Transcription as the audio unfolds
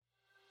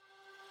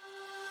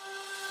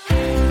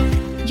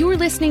You're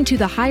listening to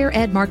The Higher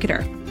Ed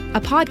Marketer, a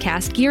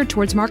podcast geared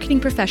towards marketing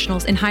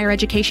professionals in higher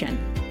education.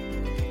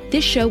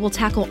 This show will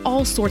tackle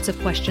all sorts of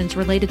questions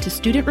related to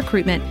student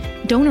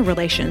recruitment, donor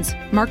relations,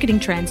 marketing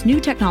trends, new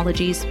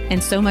technologies,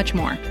 and so much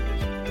more.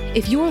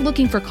 If you're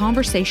looking for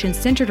conversations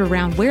centered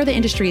around where the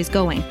industry is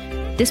going,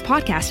 this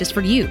podcast is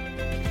for you.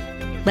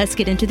 Let's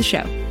get into the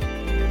show.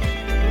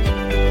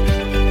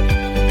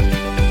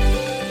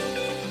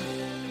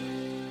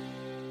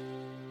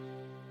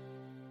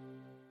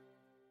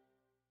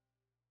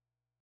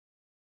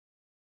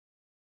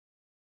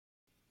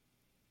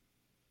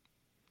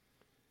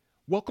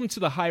 Welcome to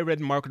the Higher Ed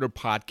Marketer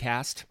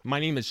Podcast. My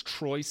name is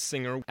Troy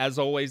Singer. As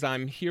always,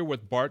 I'm here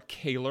with Bart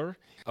Kaler,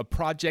 a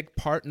project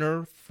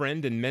partner,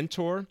 friend, and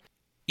mentor.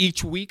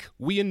 Each week,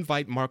 we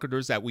invite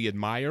marketers that we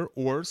admire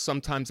or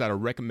sometimes that are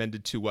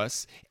recommended to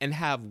us and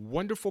have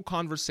wonderful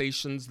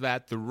conversations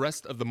that the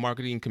rest of the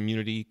marketing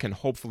community can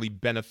hopefully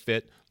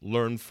benefit,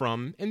 learn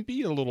from, and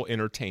be a little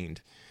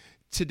entertained.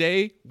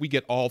 Today, we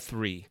get all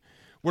three.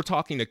 We're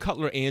talking to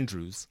Cutler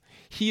Andrews.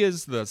 He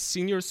is the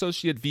Senior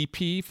Associate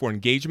VP for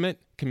Engagement,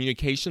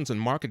 Communications, and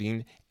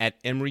Marketing at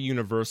Emory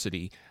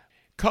University.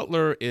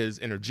 Cutler is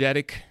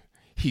energetic,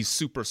 he's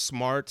super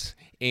smart,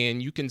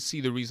 and you can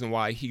see the reason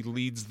why he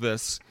leads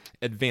this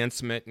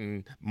advancement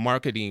and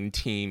marketing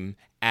team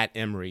at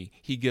Emory.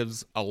 He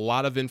gives a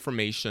lot of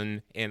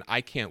information, and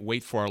I can't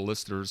wait for our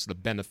listeners to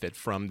benefit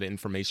from the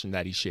information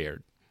that he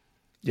shared.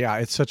 Yeah,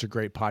 it's such a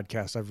great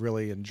podcast. I've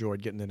really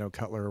enjoyed getting to know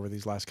Cutler over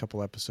these last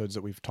couple episodes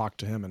that we've talked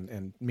to him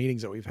and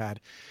meetings that we've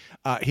had.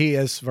 He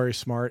is very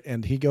smart,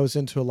 and he goes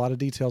into a lot of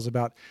details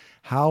about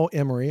how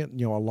Emory, a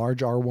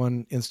large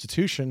R1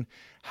 institution,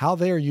 how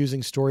they are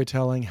using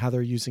storytelling, how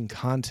they're using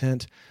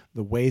content,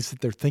 the ways that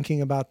they're thinking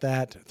about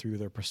that through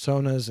their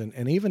personas,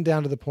 and even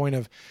down to the point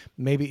of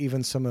maybe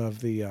even some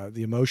of the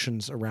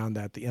emotions around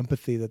that, the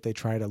empathy that they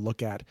try to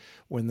look at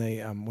when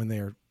they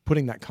are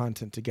putting that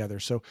content together.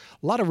 So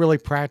a lot of really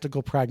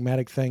practical,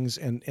 pragmatic things.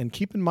 And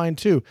keep in mind,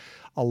 too,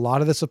 a lot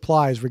of this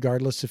applies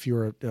regardless if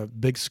you're a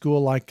big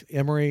school like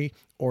Emory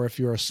or if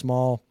you're a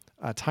small,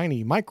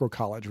 tiny micro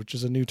college, which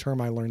is a new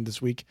term I learned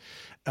this week.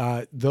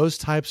 Those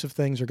types of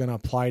things are going to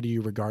apply to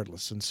you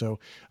regardless. And so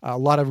a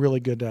lot of really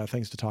good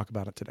things to talk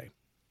about it today.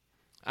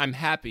 I'm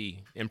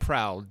happy and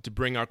proud to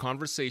bring our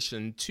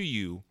conversation to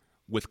you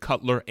with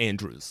Cutler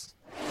Andrews.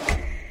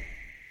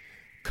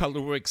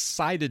 Cutler, we're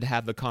excited to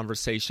have the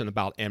conversation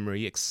about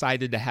Emory,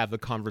 excited to have the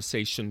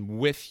conversation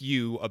with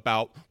you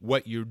about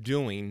what you're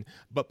doing.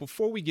 But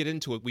before we get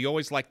into it, we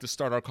always like to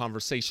start our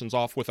conversations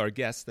off with our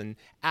guests and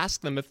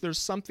ask them if there's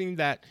something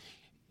that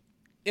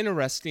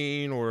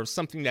interesting or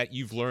something that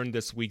you've learned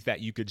this week that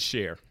you could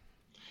share.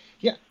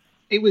 Yeah,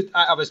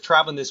 I was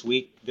traveling this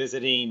week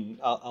visiting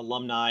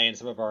alumni and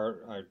some of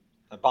our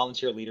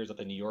volunteer leaders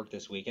up in New York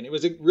this week. And it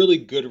was a really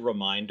good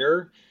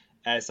reminder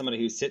as somebody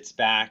who sits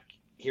back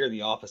here in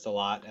the office a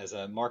lot as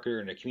a marketer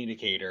and a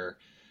communicator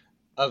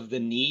of the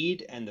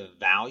need and the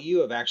value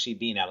of actually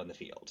being out in the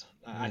field.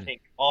 I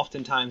think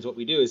oftentimes what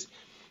we do is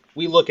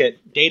we look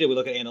at data, we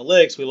look at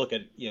analytics, we look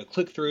at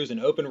click-throughs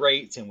and open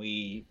rates, and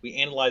we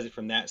analyze it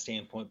from that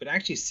standpoint, but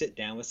actually sit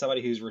down with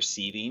somebody who's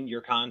receiving your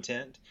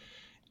content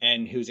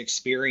and who's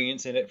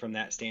experiencing it from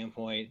that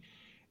standpoint.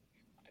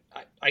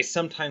 I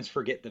sometimes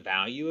forget the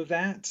value of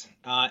that.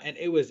 And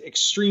it was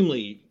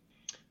extremely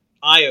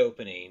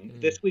eye-opening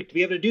this week to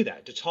be able to do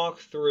that, to talk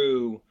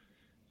through,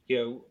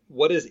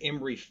 what does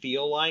Emory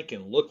feel like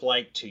and look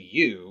like to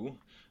you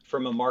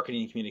from a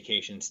marketing and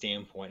communication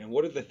standpoint, and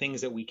what are the things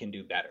that we can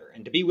do better,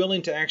 and to be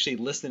willing to actually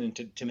listen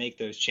and to make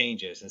those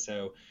changes. And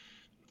so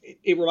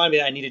it reminded me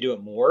that I need to do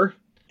it more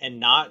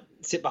and not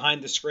sit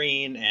behind the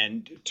screen,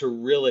 and to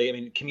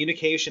really,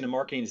 communication and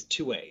marketing is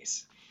two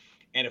ways.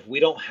 And if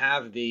we don't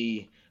have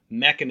the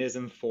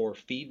mechanism for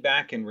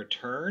feedback and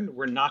return,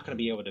 we're not going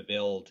to be able to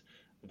build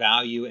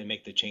value and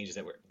make the changes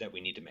that we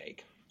need to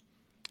make.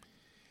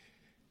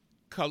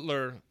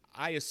 Cutler,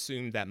 I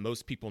assume that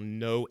most people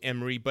know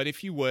Emory, but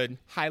if you would,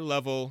 high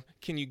level,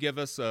 can you give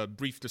us a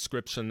brief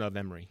description of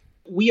Emory?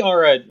 We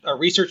are a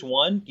Research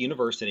One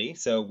university,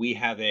 so we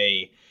have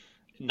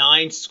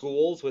 9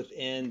 schools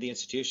within the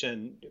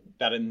institution,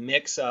 about a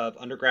mix of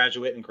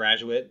undergraduate and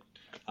graduate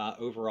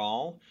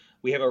overall.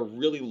 We have a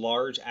really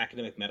large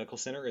academic medical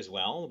center as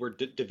well. We're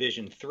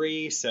Division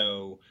III,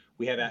 so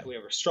we have a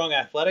strong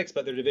athletics,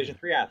 but they're Division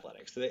III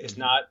athletics. So it's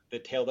not the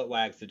tail that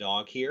wags the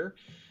dog here.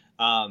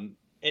 And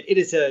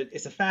it's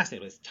a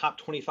fascinating, it's a top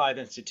 25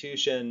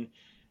 institution,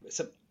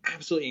 some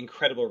absolutely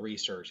incredible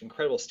research,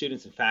 incredible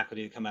students and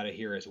faculty that come out of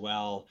here as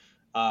well.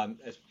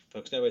 As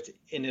folks know, it's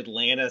in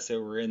Atlanta,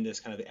 so we're in this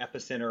kind of the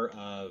epicenter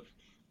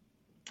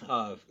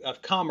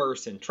of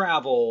commerce and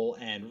travel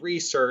and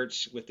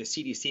research, with the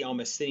CDC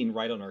almost sitting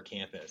right on our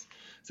campus.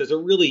 So it's a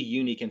really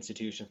unique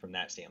institution from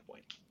that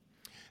standpoint.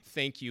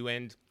 Thank you.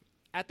 And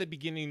at the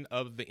beginning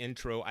of the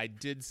intro, I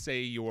did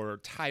say your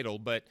title,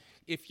 but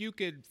if you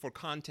could, for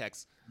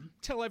context,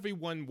 tell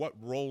everyone what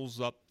rolls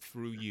up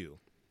through you.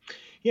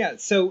 Yeah,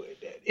 so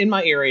in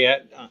my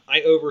area,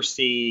 I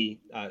oversee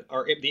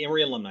the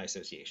Emory Alumni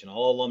Association,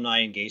 all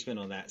alumni engagement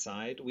on that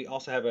side. We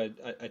also have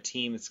a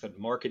team that's called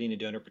Marketing and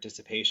Donor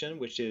Participation,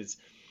 which is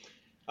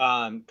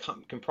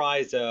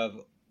comprised of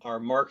our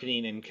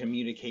marketing and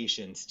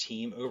communications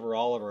team,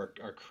 overall of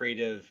our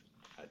creative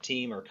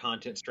team, our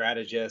content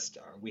strategist.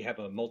 We have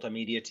a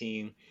multimedia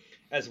team,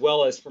 as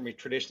well as from a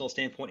traditional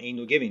standpoint,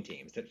 annual giving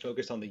teams that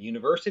focus on the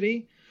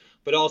university,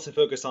 but also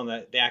focus on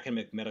the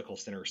academic medical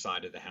center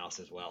side of the house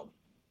as well.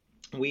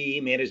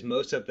 We manage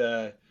most of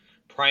the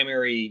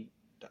primary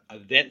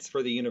events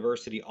for the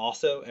university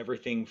also,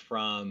 everything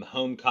from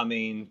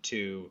homecoming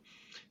to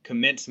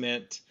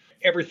commencement,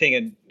 everything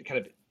in kind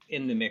of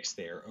in the mix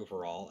there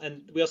overall.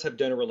 And we also have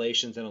donor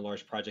relations and a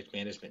large project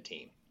management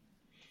team.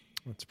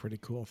 That's pretty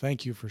cool.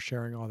 Thank you for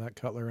sharing all that,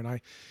 Cutler.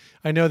 And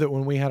I know that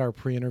when we had our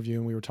pre-interview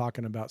and we were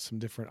talking about some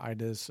different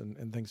ideas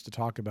and things to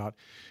talk about,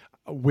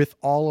 with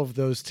all of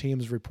those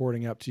teams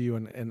reporting up to you,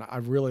 and I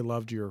really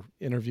loved your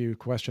interview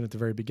question at the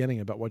very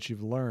beginning about what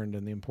you've learned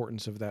and the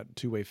importance of that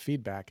two-way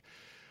feedback.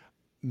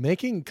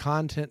 Making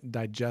content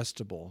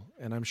digestible,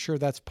 and I'm sure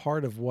that's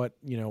part of what,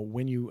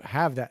 when you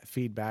have that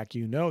feedback,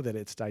 that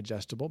it's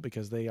digestible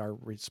because they are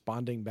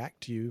responding back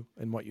to you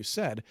and what you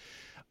said.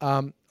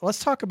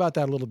 Let's talk about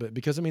that a little bit,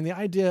 because the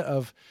idea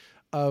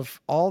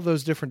of all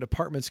those different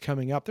departments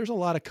coming up, there's a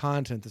lot of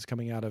content that's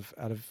coming out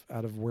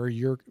of where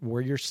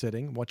you're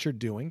sitting, what you're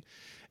doing,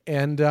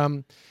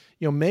 and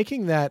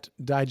making that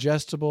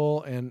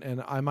digestible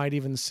and I might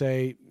even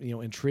say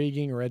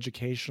intriguing or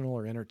educational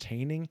or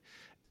entertaining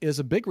is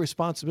a big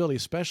responsibility,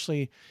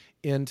 especially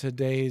in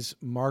today's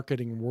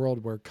marketing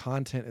world where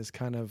content is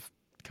kind of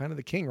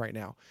the king right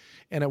now,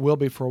 and it will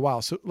be for a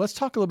while. So let's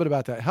talk a little bit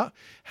about that.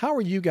 How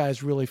are you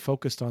guys really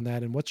focused on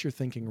that, and what's your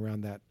thinking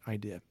around that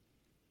idea?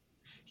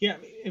 Yeah,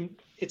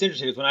 it's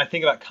interesting because when I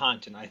think about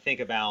content, I think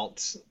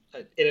about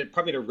it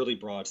probably in a really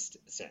broad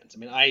sense.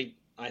 I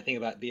think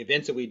about the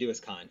events that we do as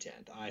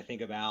content. I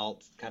think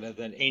about kind of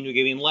an annual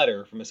giving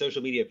letter from a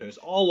social media post.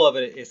 All of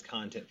it is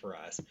content for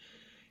us.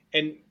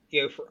 And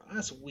for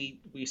us, we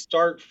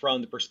start from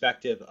the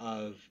perspective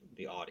of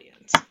the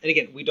audience. And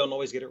again, we don't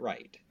always get it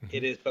right. Mm-hmm.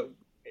 It is, but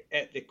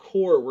at the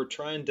core, we're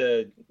trying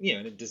to,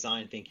 in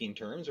design thinking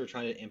terms, we're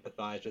trying to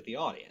empathize with the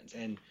audience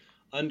and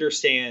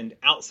understand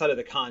outside of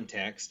the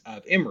context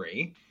of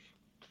Emory,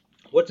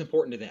 what's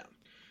important to them.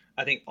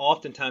 I think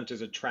oftentimes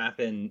there's a trap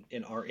in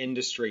our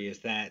industry is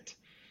that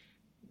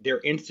their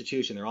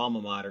institution, their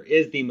alma mater,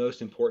 is the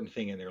most important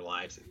thing in their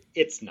lives.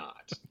 It's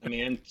not.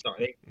 I'm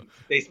sorry.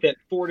 They spent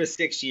 4 to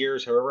 6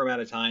 years, however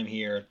amount of time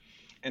here,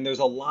 and there's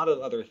a lot of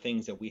other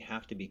things that we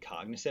have to be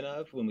cognizant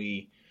of when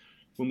we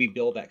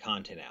build that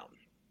content out.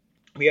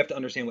 We have to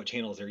understand what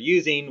channels they're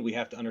using. We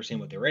have to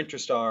understand what their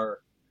interests are.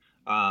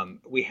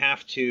 We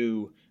have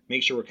to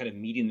make sure we're kind of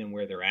meeting them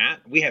where they're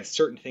at. We have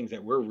certain things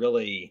that we're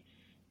really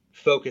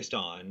focused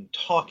on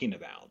talking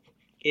about.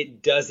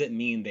 It doesn't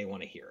mean they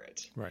want to hear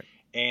it. Right.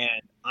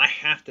 And I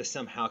have to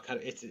somehow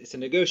it's a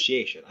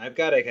negotiation. I've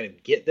got to kind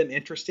of get them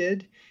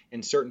interested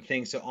in certain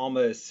things. So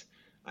almost,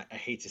 I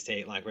hate to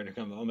say it like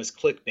almost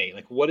clickbait,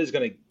 like what is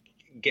going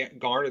to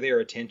garner their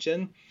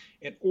attention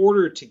in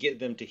order to get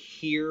them to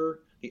hear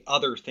the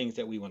other things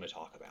that we want to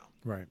talk about.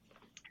 Right.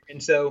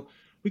 And so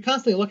we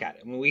constantly look at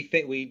it when we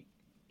think we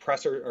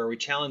press or we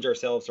challenge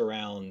ourselves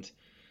around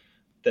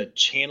the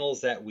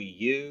channels that we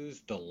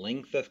use, the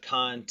length of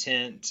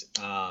content,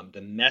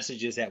 the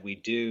messages that we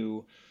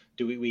do.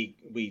 We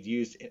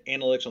use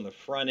analytics on the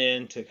front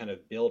end to kind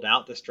of build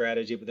out the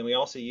strategy, but then we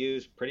also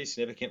use pretty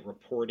significant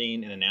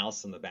reporting and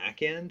analysis on the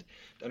back end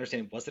to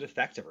understand was it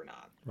effective or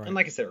not. Right. And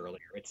like I said earlier,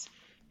 it's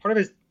part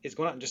of it is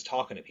going out and just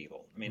talking to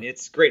people.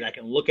 It's great. I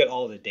can look at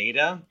all the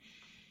data,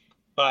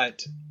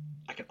 but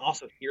I can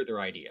also hear their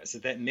ideas. So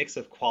that mix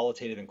of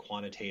qualitative and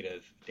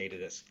quantitative data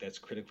that's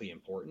critically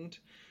important.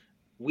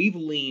 We've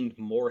leaned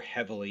more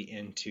heavily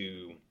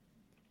into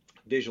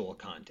visual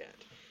content.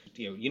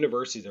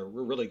 Universities we're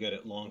really good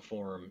at long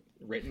form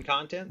written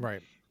content.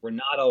 Right. We're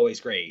not always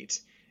great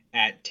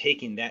at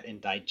taking that and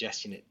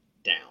digesting it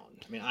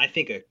down. I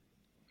think a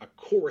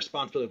core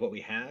responsibility of what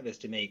we have is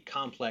to make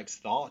complex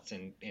thoughts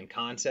and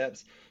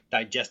concepts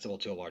digestible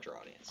to a larger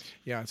audience.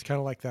 Yeah, it's kind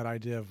of like that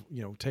idea of,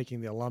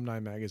 taking the alumni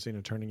magazine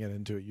and turning it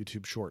into a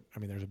YouTube short.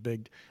 There's a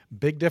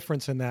big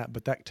difference in that,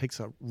 but that takes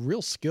a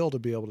real skill to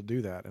be able to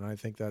do that. And I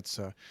think that's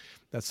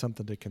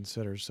something to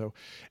consider. So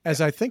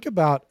as I think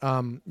about,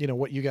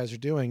 what you guys are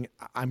doing,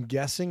 I'm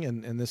guessing,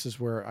 and this is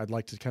where I'd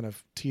like to kind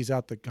of tease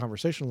out the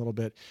conversation a little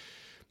bit.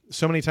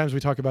 So many times we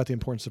talk about the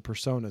importance of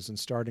personas and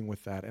starting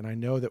with that. And I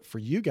know that for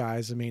you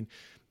guys,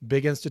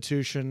 big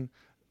institution,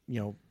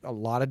 a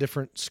lot of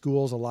different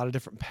schools, a lot of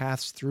different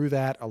paths through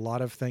that, a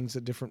lot of things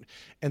at different.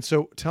 And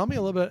so tell me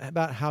a little bit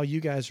about how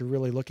you guys are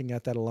really looking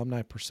at that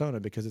alumni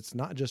persona, because it's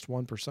not just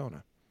one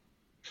persona.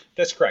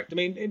 That's correct.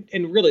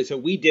 And really, so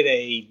we did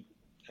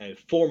a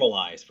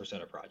formalized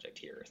persona project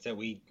here. So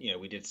we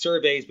did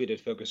surveys, we did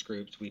focus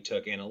groups, we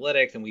took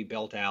analytics, and we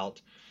built out,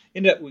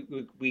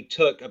 we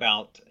took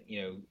about,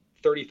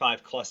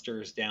 35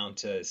 clusters down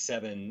to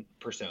 7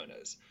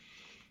 personas.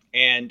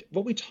 And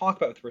what we talk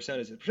about with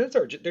personas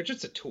is they're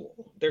just a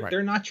tool.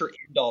 They're not your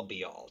end all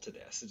be all to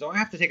this. So I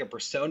have to take a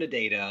persona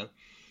data,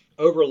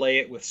 overlay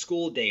it with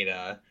school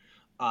data,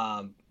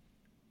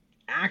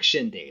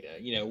 action data.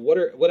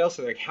 What else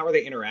are they? How are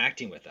they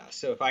interacting with us?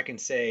 So if I can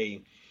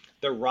say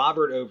the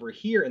Robert over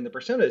here in the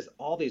persona is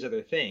all these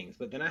other things,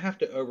 but then I have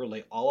to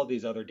overlay all of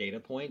these other data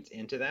points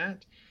into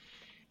that.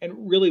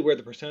 And really, where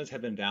the personas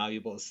have been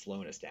valuable is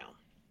slowing us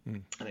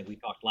down. I think we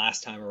talked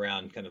last time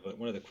around kind of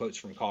one of the quotes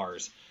from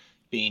Cars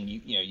being,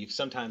 you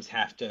sometimes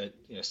have to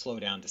slow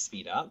down to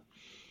speed up.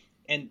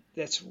 And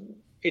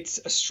it's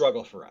a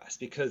struggle for us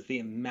because the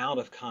amount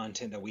of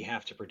content that we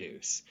have to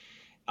produce.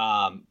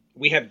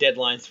 We have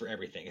deadlines for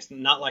everything. It's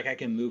not like I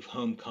can move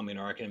Homecoming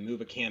or I can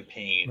move a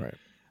campaign. Right.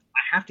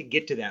 I have to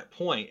get to that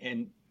point,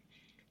 and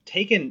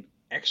taking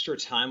extra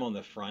time on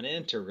the front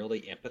end to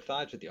really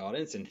empathize with the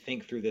audience and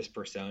think through this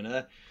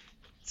persona,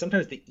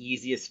 sometimes the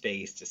easiest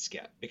phase to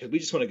skip, because we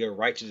just want to go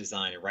right to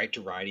design and right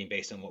to writing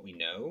based on what we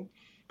know.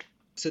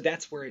 So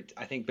that's where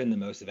I think been the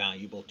most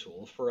valuable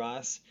tool for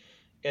us,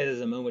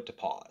 is a moment to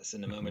pause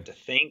and a moment to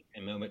think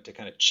and a moment to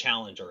kind of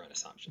challenge our own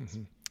assumptions.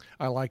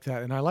 I like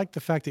that. And I like the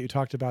fact that you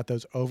talked about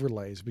those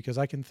overlays, because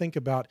I can think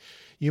about,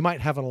 you might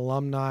have an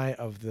alumni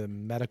of the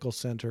medical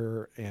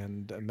center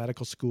and a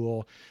medical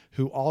school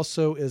who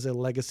also is a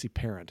legacy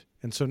parent.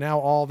 And so now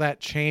all that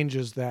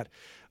changes that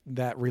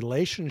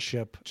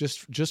relationship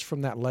just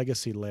from that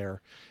legacy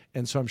layer.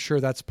 And so I'm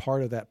sure that's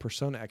part of that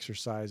persona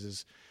exercise,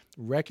 is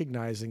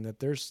recognizing that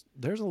there's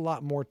a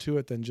lot more to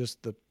it than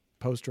just the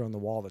poster on the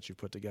wall that you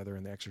put together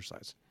in the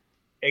exercise.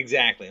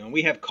 Exactly. And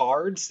we have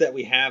cards that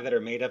we have that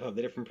are made up of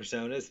the different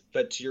personas.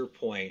 But to your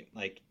point,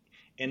 like,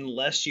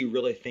 unless you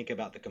really think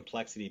about the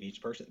complexity of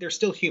each person, they're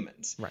still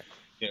humans. Right.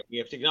 We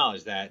have to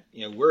acknowledge that,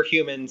 we're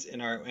humans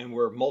and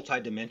we're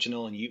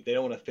multidimensional, and they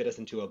don't want to fit us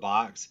into a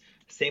box.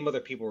 Same other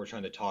people we're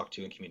trying to talk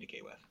to and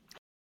communicate with.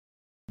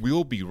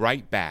 We'll be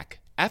right back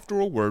after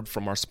a word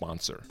from our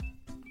sponsor.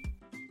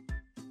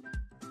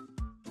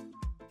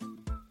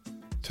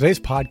 Today's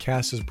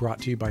podcast is brought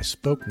to you by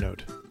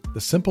SpokeNote,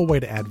 the simple way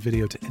to add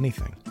video to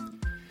anything.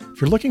 If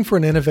you're looking for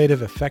an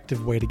innovative,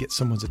 effective way to get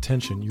someone's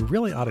attention, you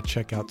really ought to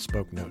check out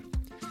SpokeNote.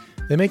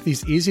 They make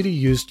these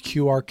easy-to-use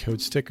QR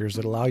code stickers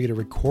that allow you to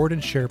record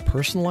and share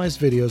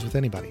personalized videos with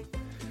anybody.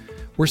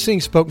 We're seeing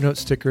SpokeNote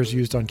stickers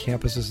used on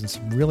campuses in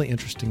some really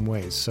interesting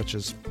ways, such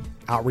as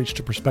outreach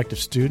to prospective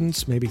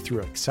students, maybe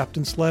through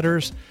acceptance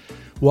letters,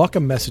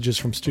 welcome messages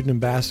from student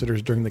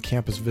ambassadors during the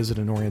campus visit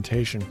and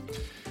orientation,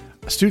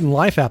 student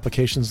life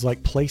applications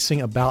like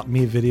placing About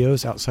Me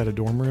videos outside a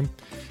dorm room,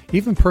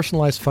 even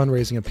personalized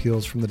fundraising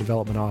appeals from the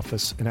development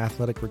office, and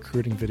athletic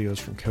recruiting videos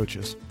from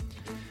coaches.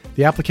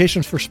 The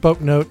applications for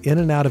SpokeNote in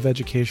and out of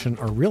education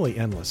are really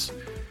endless.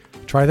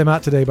 Try them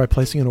out today by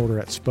placing an order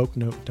at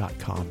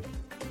spokenote.com.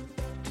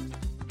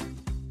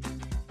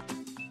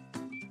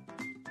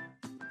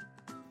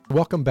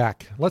 Welcome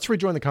back. Let's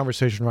rejoin the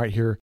conversation right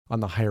here on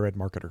the Higher Ed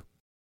Marketer.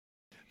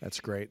 That's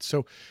great.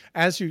 So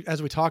as we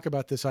talk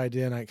about this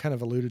idea, and I kind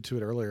of alluded to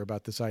it earlier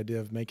about this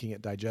idea of making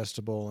it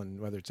digestible and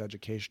whether it's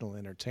educational,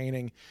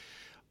 entertaining,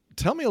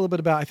 tell me a little bit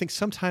about, I think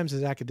sometimes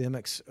as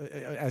academics,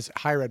 as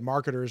higher ed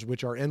marketers,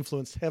 which are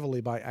influenced heavily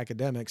by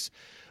academics,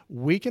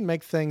 we can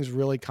make things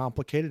really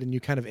complicated. And you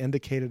kind of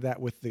indicated that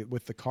with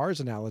the cars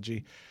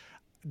analogy.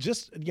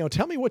 Just,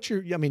 tell me what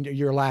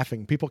you're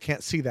laughing. People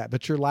can't see that,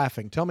 but you're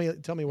laughing. Tell me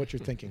what you're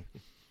thinking.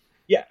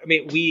 Yeah, I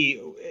mean,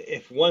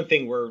 if one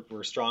thing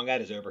we're strong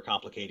at is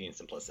overcomplicating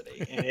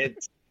simplicity,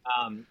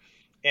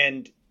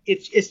 and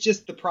it's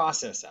just the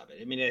process of it.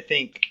 I mean, I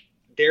think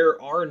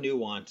there are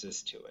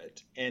nuances to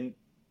it, and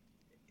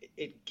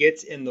it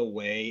gets in the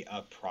way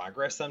of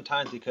progress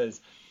sometimes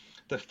because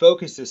the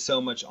focus is so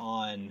much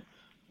on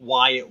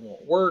why it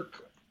won't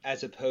work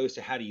as opposed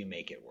to how do you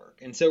make it work.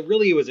 And so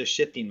really it was a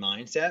shifting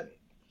mindset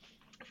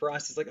for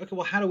us. It's like, okay,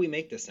 well, how do we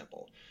make this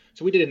simple?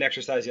 So we did an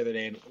exercise the other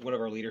day in one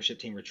of our leadership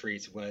team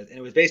retreats, and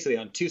it was basically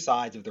on two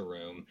sides of the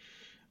room.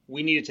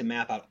 We needed to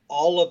map out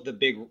all of the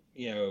big,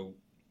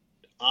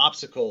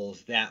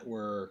 obstacles that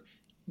were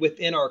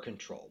within our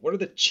control. What are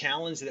the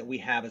challenges that we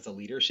have as a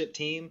leadership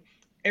team?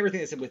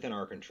 Everything that's within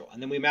our control.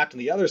 And then we mapped on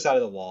the other side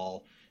of the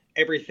wall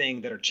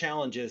everything that are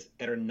challenges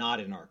that are not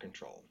in our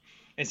control.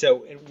 And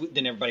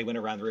then everybody went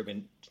around the room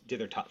and did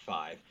their top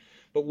 5.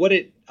 But what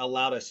it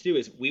allowed us to do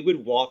is we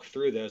would walk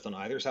through those on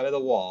either side of the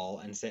wall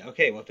and say,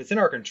 okay, well, if it's in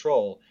our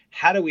control,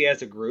 how do we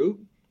as a group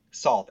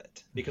solve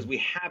it? Because we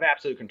have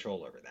absolute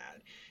control over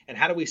that. And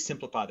how do we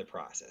simplify the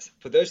process?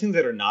 For those things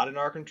that are not in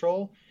our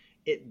control,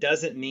 it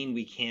doesn't mean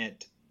we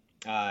can't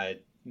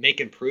make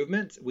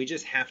improvements. We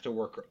just have to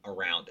work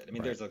around it. I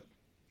mean, There's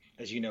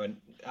as you know,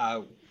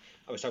 I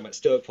was talking about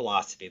Stoic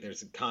philosophy.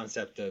 There's a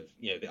concept of,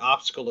 the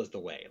obstacle is the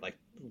way. Like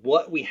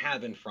what we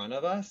have in front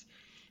of us,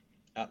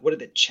 what are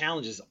the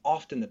challenges,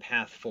 often the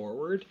path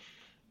forward,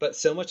 but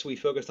so much we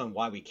focus on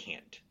why we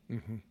can't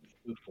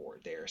move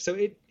forward there. So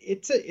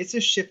it's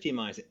a shifty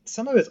mindset.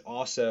 Some of it's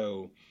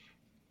also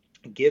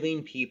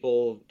giving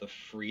people the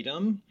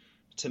freedom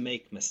to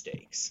make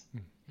mistakes.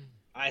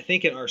 I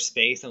think in our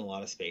space and a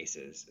lot of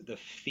spaces, the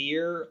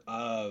fear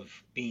of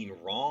being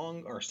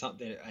wrong or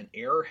something, an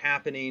error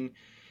happening,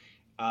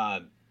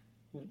 uh,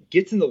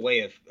 gets in the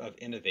way of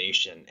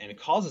innovation, and it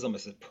causes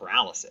almost a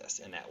paralysis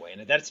in that way.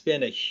 And that's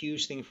been a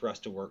huge thing for us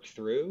to work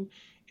through,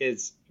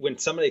 is when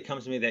somebody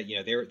comes to me that,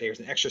 there's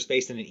an extra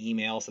space in an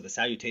email, so the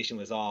salutation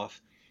was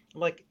off.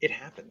 I'm like, it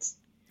happens.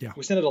 Yeah.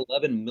 We send out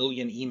 11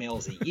 million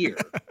emails a year.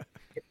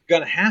 It's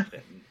going to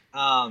happen.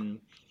 And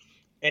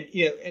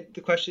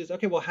the question is,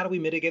 okay, well, how do we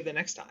mitigate the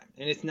next time?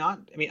 And it's not,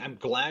 I mean, I'm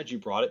glad you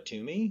brought it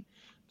to me,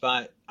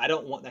 but I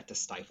don't want that to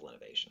stifle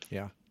innovation.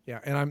 Yeah. Yeah.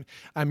 And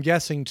I'm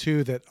guessing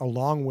too that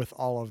along with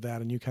all of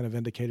that, and you kind of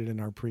indicated in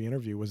our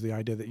pre-interview, was the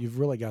idea that you've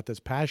really got this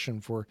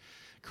passion for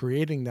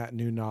creating that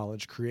new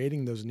knowledge,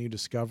 creating those new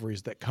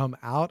discoveries that come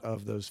out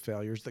of those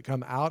failures, that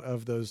come out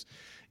of those,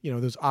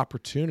 those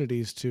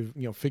opportunities to,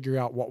 figure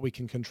out what we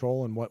can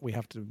control and what we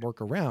have to work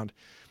around.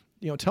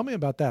 Tell me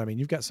about that. I mean,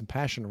 you've got some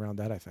passion around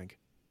that, I think.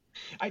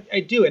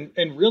 I do.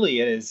 And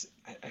really it is,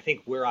 I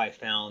think where I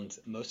found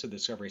most of the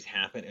discoveries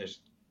happen is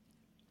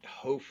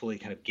hopefully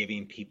kind of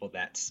giving people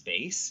that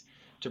space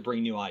to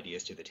bring new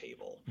ideas to the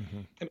table. Mm-hmm.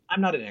 I mean,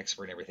 I'm not an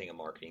expert in everything in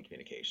marketing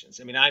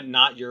communications. I mean, I'm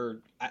not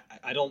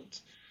I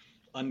don't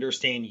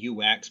understand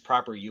UX,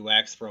 proper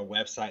UX for a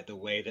website the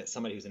way that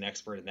somebody who's an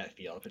expert in that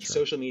field. If it's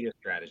social media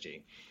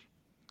strategy,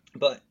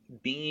 but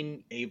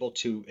being able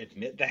to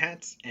admit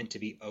that and to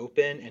be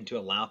open and to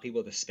allow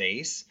people the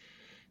space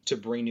to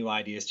bring new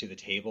ideas to the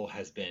table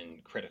has been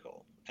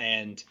critical.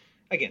 And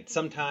again,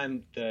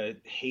 sometimes the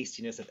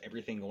hastiness of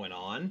everything going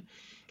on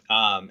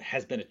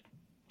has been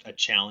a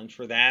challenge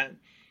for that.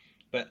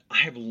 But I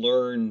have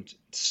learned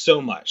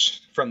so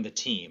much from the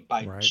team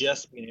by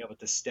just being able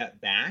to step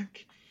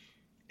back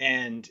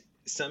and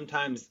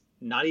sometimes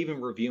not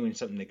even reviewing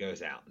something that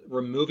goes out,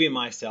 removing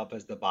myself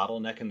as the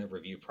bottleneck in the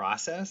review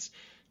process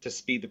to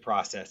speed the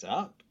process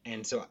up.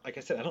 And so, like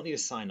I said, I don't need to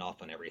sign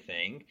off on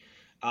everything.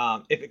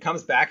 If it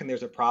comes back and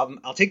there's a problem,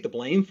 I'll take the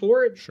blame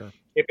for it. Sure.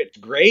 If it's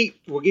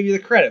great, we'll give you the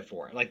credit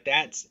for it.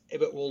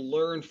 But we'll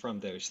learn from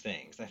those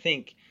things. I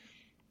think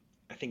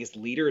as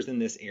leaders in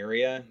this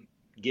area,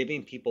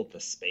 giving people the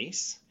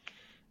space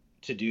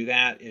to do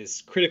that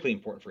is critically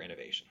important for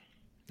innovation.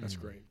 That's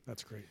great.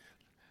 That's great.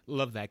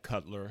 Love that,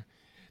 Cutler.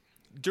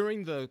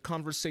 During the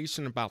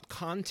conversation about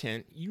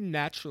content, you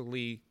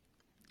naturally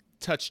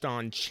touched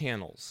on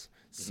channels.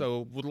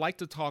 So would like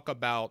to talk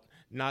about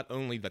not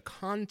only the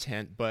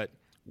content, but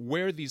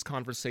where these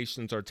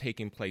conversations are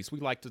taking place. We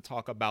like to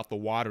talk about the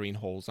watering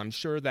holes. I'm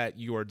sure that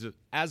you are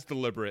as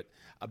deliberate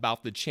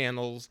about the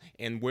channels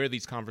and where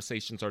these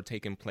conversations are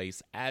taking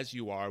place as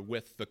you are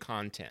with the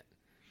content.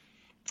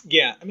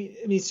 Yeah, I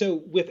mean, so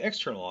with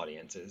external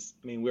audiences,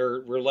 I mean,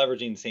 we're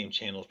leveraging the same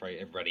channels probably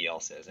everybody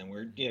else is,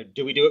 and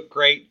do we do it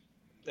great?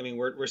 I mean,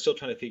 we're still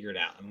trying to figure it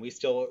out, and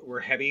we're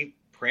heavy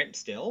print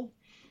still.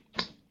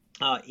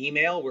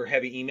 Email, we're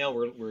heavy email.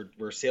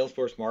 We're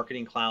Salesforce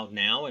Marketing Cloud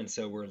now, and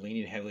so we're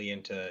leaning heavily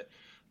into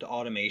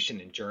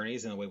automation and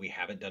journeys in a way we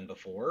haven't done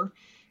before.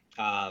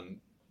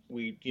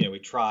 We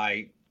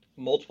try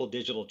multiple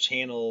digital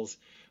channels.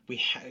 We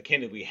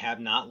have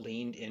not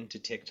leaned into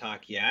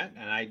TikTok yet,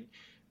 and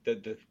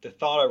the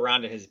thought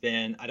around it has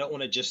been, I don't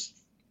want to just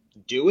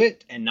do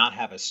it and not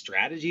have a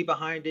strategy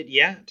behind it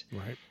yet.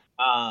 Right.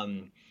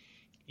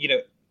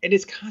 It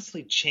is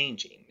constantly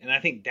changing. And I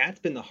think that's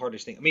been the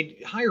hardest thing. I mean,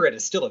 higher ed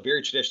is still a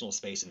very traditional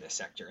space in this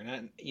sector.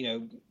 And,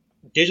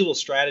 digital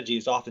strategy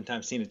is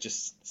oftentimes seen as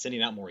just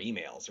sending out more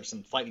emails or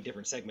some slightly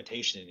different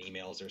segmentation in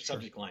emails or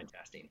subject line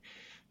testing.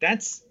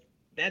 That's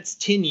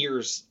 10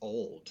 years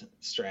old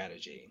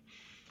strategy.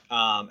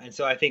 And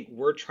so I think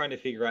we're trying to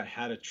figure out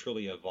how to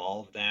truly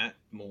evolve that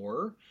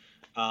more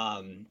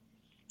and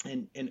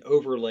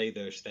overlay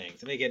those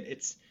things. And again,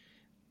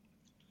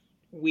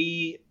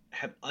 we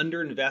have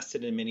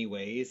underinvested in many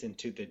ways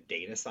into the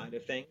data side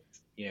of things.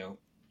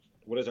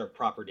 What is our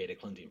proper data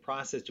cleansing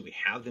process? Do we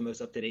have the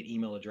most up-to-date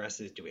email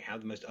addresses? Do we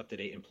have the most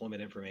up-to-date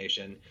employment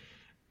information?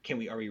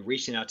 Are we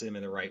reaching out to them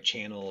in the right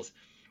channels?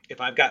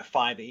 If I've got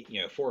 4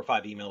 or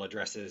 5 email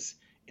addresses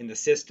in the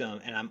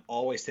system and I'm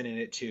always sending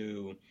it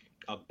to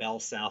a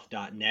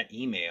bellsouth.net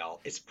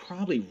email, it's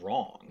probably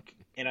wrong.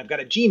 And I've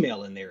got a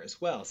Gmail in there as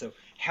well. So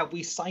have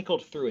we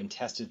cycled through and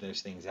tested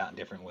those things out in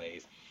different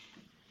ways?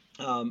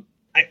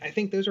 I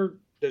think those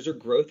are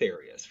growth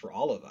areas for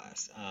all of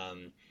us.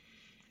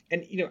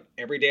 And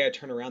every day I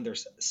turn around,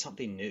 there's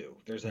something new.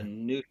 There's a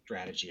new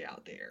strategy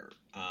out there.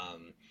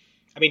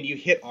 You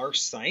hit our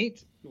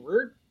site,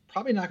 we're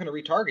probably not going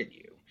to retarget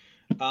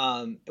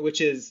you, which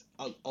is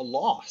a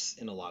loss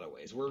in a lot of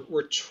ways.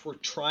 We're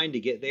trying to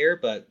get there,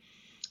 but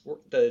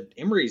the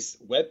Emory's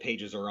web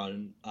pages are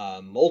on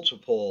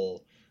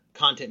multiple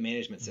content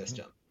management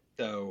systems.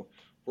 So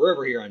we're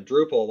over here on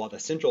Drupal while the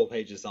central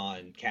page is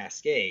on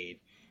Cascade.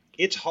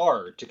 It's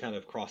hard to kind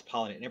of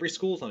cross-pollinate, and every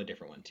school's on a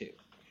different one too.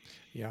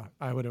 Yeah,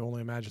 I would only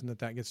imagine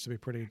that gets to be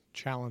pretty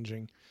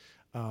challenging.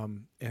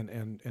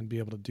 and be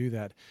able to do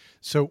that.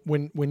 So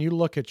when you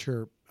look at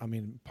your, I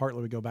mean,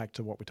 partly we go back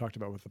to what we talked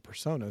about with the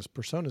personas.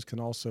 Personas can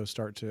also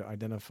start to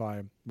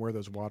identify where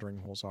those watering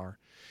holes are.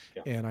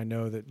 Yeah. And I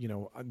know that,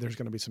 there's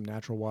going to be some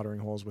natural watering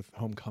holes with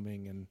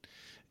homecoming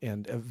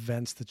and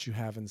events that you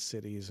have in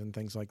cities and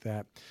things like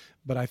that.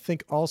 But I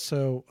think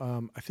also,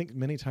 I think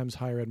many times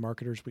higher ed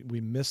marketers, we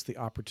miss the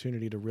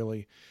opportunity to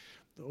really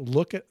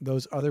look at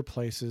those other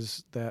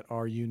places that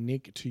are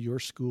unique to your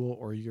school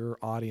or your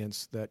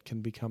audience that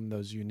can become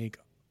those unique,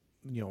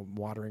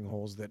 watering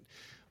holes that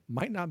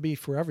might not be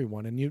for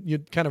everyone. And you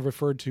kind of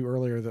referred to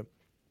earlier the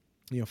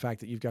fact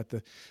that you've got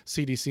the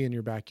CDC in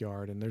your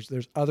backyard, and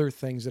there's other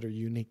things that are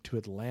unique to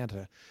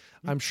Atlanta.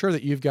 I'm sure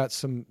that you've got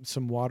some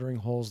watering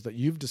holes that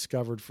you've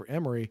discovered for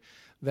Emory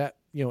that,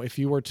 if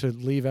you were to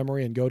leave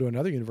Emory and go to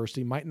another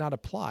university, might not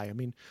apply. I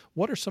mean,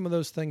 what are some of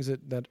those things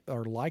that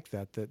are like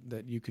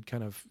that you could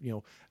kind of,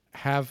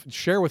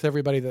 share with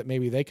everybody that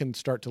maybe they can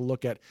start to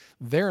look at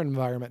their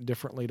environment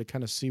differently to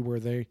kind of see where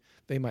they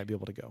might be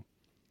able to go?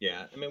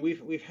 Yeah, I mean,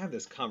 we've had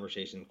this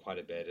conversation quite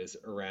a bit, is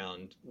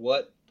around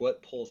what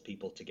pulls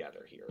people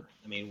together here.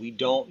 I mean,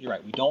 you're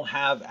right, we don't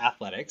have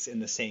athletics in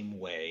the same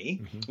way.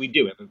 Mm-hmm. We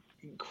do have an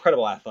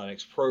incredible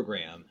athletics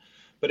program,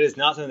 but it's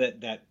not something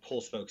that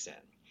pulls folks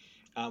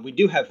in. We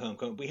do have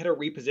homecoming. We had to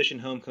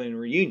reposition homecoming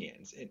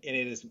reunions, and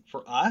it is,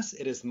 for us,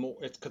 it is more.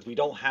 It's because we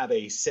don't have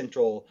a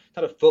central,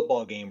 not a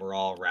football game we're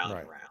all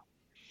around.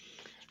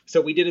 So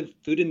we did a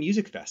food and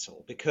music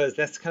festival, because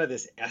that's kind of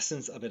this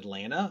essence of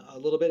Atlanta a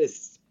little bit,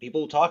 is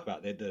people talk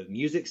about the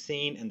music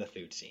scene and the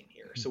food scene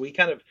here. So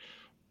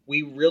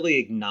we really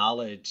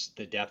acknowledge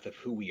the depth of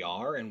who we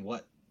are and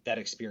what that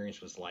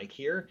experience was like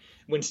here.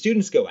 When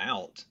students go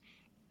out,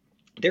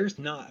 there's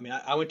not, I mean,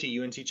 I went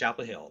to UNC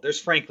Chapel Hill. There's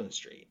Franklin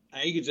Street.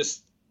 You could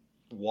just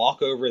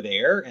walk over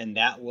there, and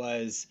that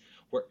was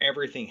where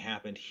everything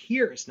happened.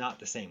 Here, it's not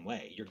the same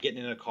way. You're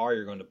getting in a car,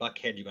 you're going to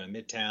Buckhead, you're going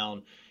to Midtown,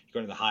 you're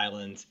going to the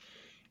Highlands.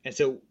 And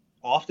so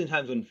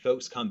oftentimes when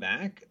folks come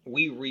back,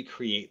 we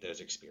recreate those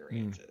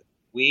experiences.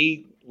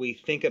 We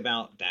think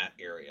about that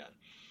area.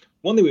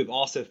 One thing we've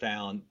also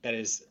found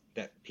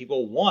that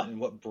people want,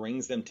 and what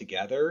brings them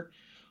together,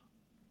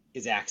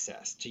 is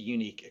access to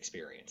unique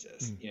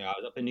experiences. I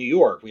was up in New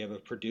York. We have a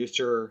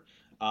producer,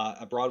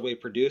 a Broadway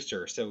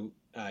producer. So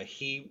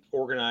he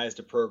organized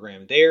a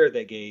program there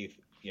that gave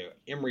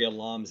Emory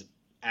alums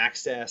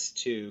access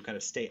to kind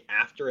of stay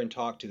after and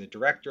talk to the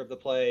director of the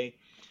play.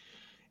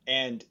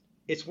 And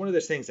it's one of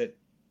those things that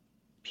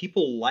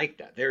people like,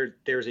 that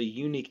there's a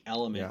unique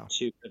element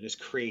to this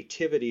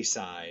creativity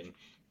side.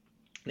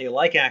 They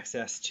like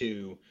access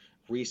to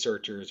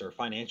researchers or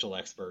financial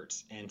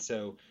experts. And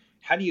so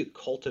how do you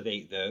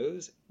cultivate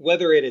those,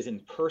 whether it is in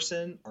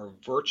person or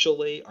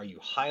virtually, or you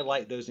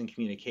highlight those in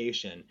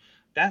communication?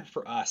 That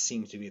for us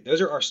seems to be,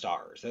 those are our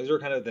stars. Those are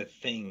kind of the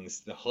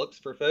things, the hooks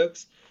for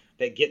folks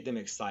that get them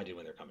excited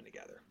when they're coming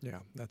together. Yeah,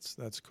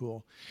 that's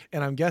cool.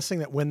 And I'm guessing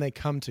that when they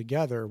come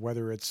together,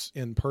 whether it's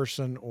in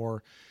person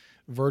or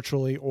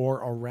virtually or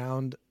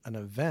around an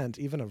event,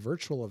 even a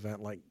virtual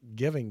event like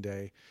Giving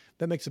Day,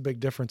 that makes a big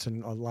difference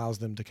and allows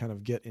them to kind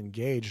of get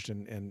engaged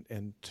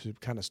and to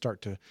kind of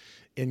start to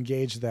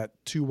engage that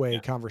two-way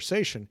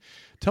conversation.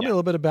 Tell me a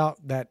little bit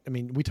about that. I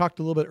mean, we talked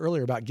a little bit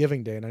earlier about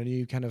Giving Day, and I know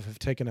you kind of have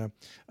taken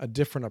a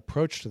different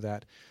approach to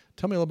that.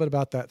 Tell me a little bit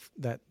about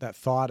that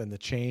thought and the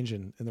change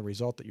and the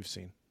result that you've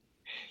seen.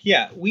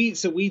 Yeah,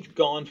 we've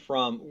gone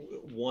from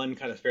one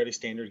kind of fairly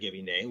standard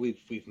Giving Day.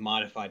 We've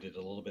modified it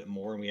a little bit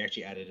more, and we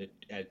actually added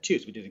two.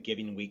 So we did a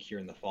Giving Week here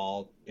in the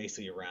fall,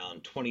 basically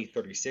around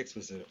 2036,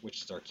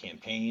 which is our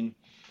campaign,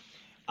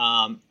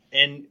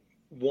 and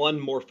one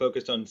more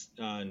focused on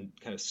kind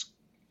of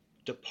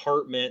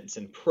departments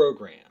and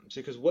programs.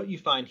 Because what you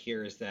find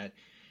here is that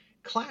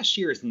class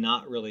year is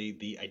not really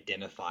the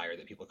identifier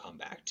that people come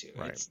back to.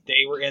 Right.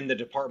 They were in the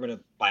Department of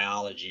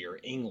Biology or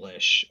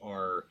English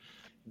or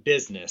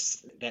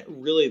business that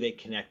really they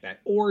connect back,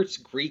 or it's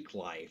Greek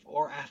life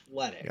or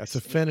athletics. Yeah, it's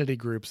affinity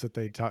groups that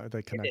they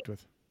connect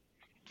with.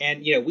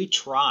 And we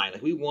try,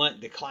 like, we want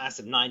the class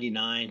of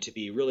 99 to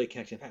be really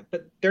connected,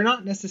 but they're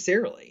not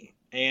necessarily.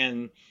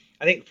 And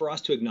I think for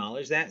us to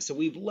acknowledge that, so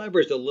we've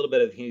leveraged a little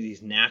bit of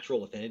these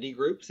natural affinity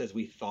groups as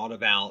we thought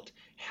about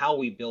how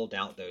we build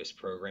out those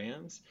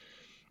programs.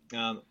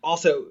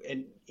 Also,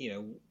 and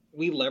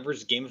we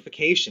leverage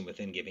gamification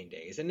within Giving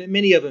Days, and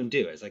many of them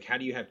do. It's like, how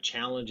do you have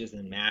challenges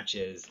and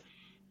matches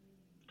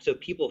so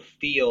people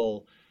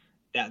feel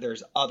that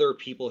there's other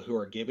people who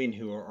are giving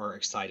who are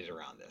excited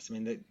around this? I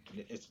mean,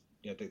 it's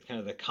the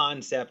kind of the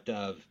concept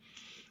of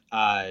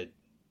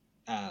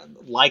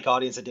like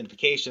audience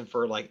identification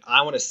for, like,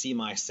 I want to see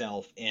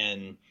myself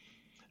in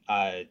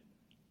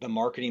the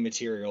marketing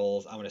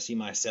materials. I want to see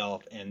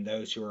myself in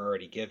those who are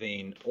already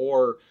giving,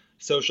 or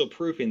social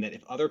proofing that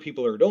if other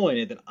people are doing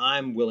it, then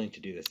I'm willing to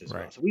do this as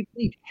well. So we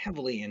lean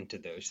heavily into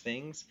those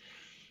things.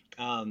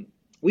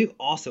 We've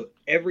also,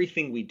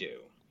 everything we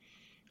do,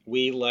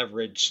 we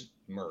leverage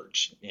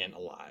merch in a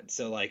lot.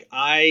 So, like,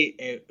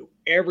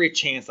 every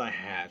chance I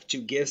have to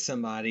give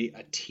somebody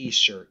a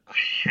t-shirt, a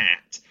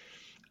hat,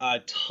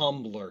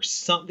 Tumblr,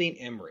 something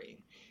Emory,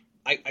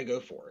 I go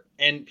for it.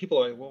 And people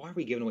are like, well, why are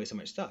we giving away so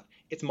much stuff?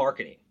 It's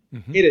marketing.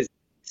 Mm-hmm. It is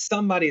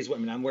somebody's. I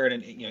mean, I'm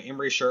wearing an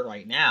Emory shirt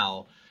right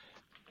now.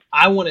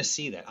 I want to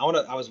see that. I want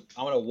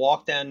to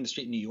walk down the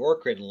street in New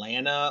York or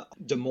Atlanta,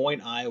 Des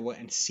Moines, Iowa,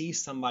 and see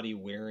somebody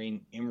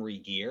wearing Emory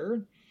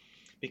gear,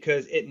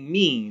 because it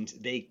means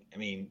they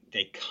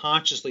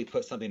consciously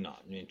put something on.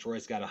 I mean,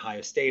 Troy's got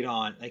Ohio State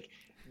on, like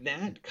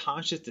that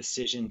conscious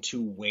decision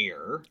to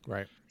wear,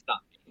 Right.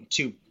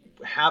 to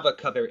have a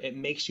cover. It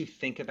makes you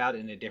think about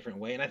it in a different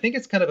way, and I think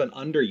it's kind of an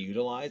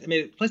underutilized. I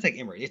mean, a place like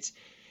Emory,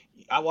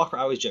 I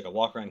always joke. I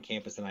walk around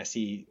campus and I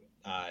see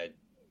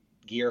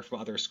gear from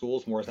other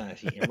schools more than I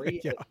see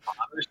Emory. Yeah. It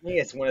bothers me.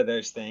 It's one of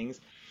those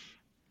things.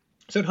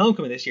 So at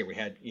homecoming this year, we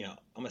had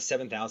almost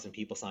 7,000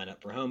 people sign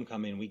up for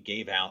homecoming. We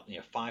gave out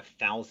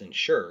 5,000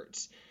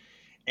 shirts,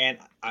 and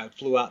I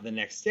flew out the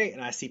next day,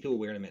 and I see people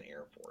wearing them in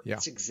airport. Yeah.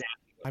 It's exactly.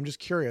 I'm just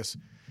curious,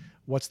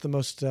 what's the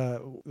most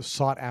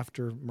sought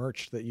after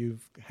merch that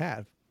you've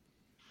had?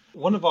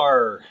 One of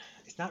our,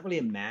 it's not really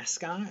a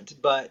mascot,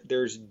 but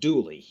there's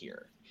Dooley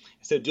here.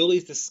 So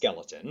Dooley's the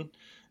skeleton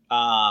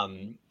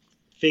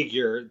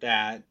figure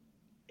that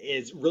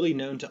is really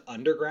known to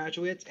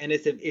undergraduates, and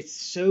it's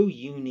so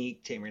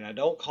unique to Emory. And I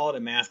don't call it a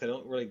mask. I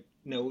don't really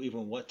know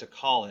even what to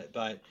call it,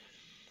 but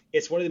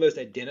it's one of the most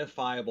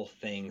identifiable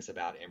things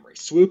about Emory.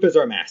 Swoop is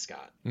our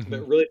mascot,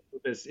 but really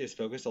Swoop is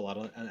focused a lot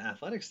on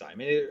athletic side. I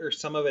mean, there's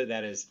some of it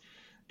that is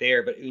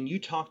there, but when you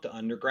talk to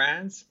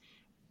undergrads,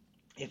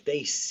 if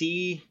they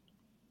see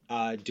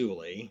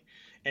Dooley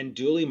and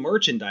Dooley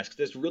merchandise,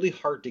 because it's really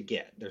hard to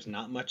get, there's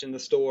not much in the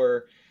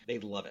store, they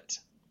love it.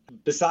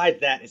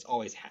 Besides that, it's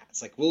always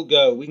hats. Like we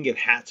can give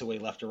hats away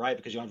left or right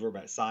because you don't have to worry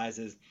about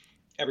sizes.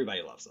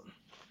 Everybody loves them.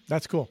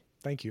 That's cool.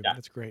 Thank you. Yeah.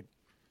 That's great.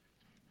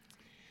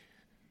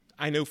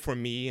 I know for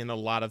me and a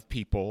lot of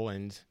people,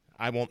 and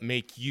I won't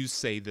make you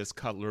say this,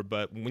 Cutler,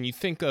 but when you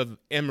think of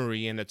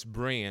Emory and its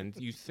brand,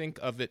 you think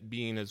of it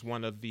being as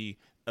one of the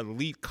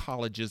elite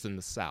colleges in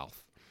the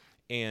South.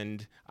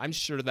 And I'm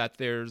sure that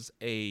there's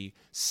a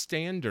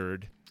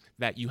standard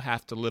that you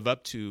have to live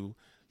up to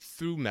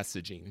through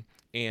messaging.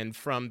 And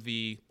from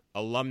the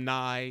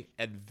alumni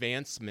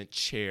advancement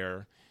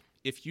chair,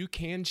 if you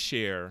can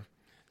share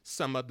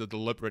some of the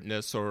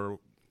deliberateness or,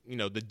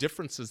 the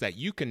differences that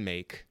you can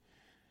make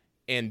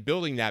and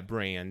building that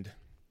brand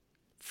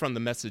from the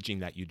messaging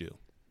that you do.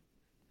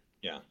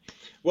 Yeah.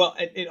 Well,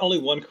 and only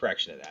one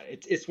correction to that.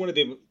 It's one of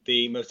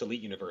the most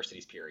elite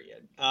universities,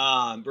 period,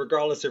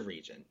 regardless of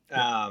region.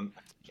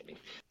 Kidding.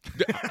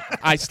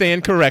 I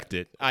stand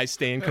corrected.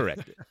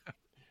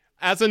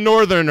 As a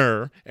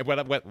northerner,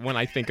 when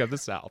I think of the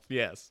South,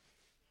 yes.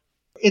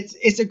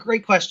 It's a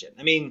great question.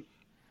 I mean,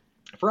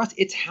 for us,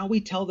 it's how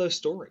we tell those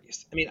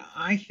stories. I mean,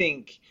 I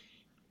think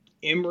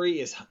Emory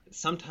is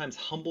sometimes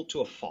humble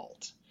to a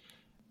fault.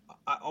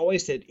 I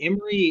always said,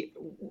 Emory,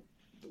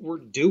 we're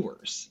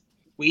doers.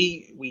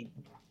 We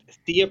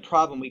see a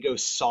problem, we go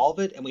solve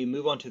it, and we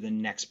move on to the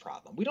next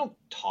problem. We don't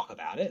talk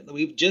about it.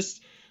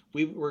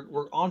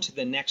 We're on to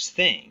the next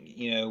thing.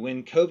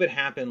 When COVID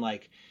happened,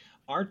 like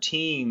our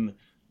team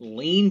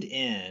leaned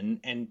in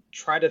and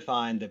tried to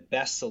find the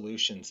best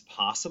solutions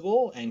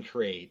possible and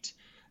create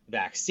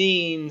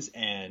vaccines.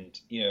 And,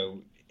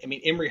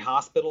 Emory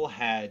Hospital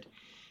had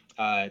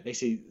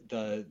basically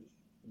the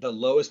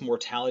lowest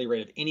mortality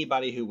rate of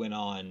anybody who went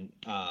on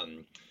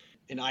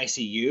an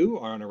ICU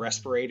or on a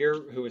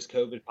respirator who was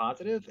COVID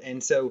positive.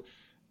 And so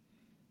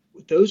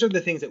those are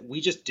the things that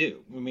we just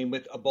do. I mean,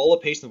 with Ebola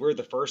patients, we were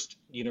the first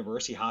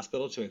university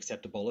hospital to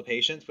accept Ebola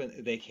patients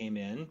when they came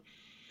in.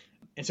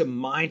 And so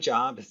my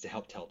job is to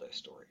help tell those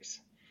stories.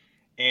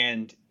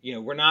 And,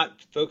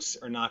 folks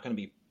are not going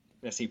to be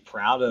necessarily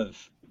proud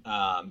of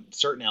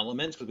certain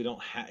elements because we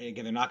don't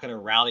again, they're not going to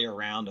rally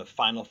around a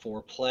Final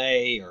Four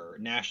play or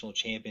national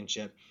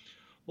championship.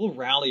 We'll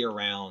rally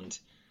around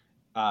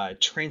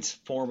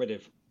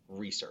transformative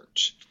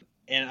research.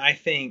 And I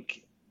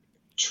think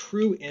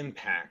true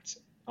impact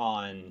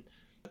on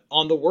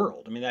the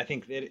world. I mean, I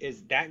think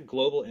that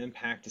global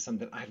impact is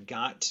something I've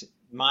got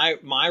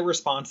my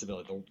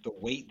responsibility, the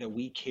weight that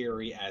we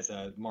carry as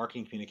a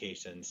marketing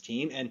communications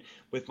team, and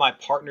with my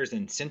partners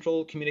in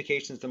central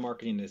communications and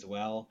marketing as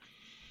well,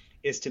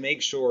 is to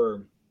make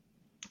sure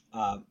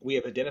we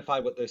have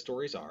identified what those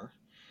stories are,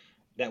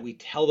 that we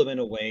tell them in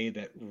a way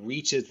that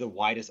reaches the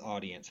widest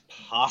audience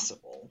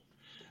possible,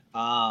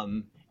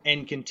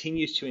 and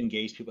continues to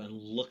engage people and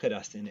look at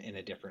us in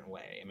a different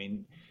way. I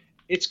mean,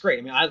 it's great.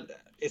 I mean,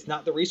 it's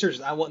not the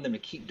researchers. I want them to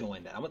keep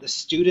doing that. I want the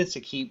students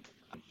to keep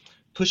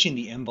pushing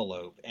the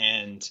envelope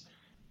and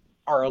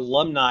our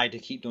alumni to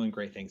keep doing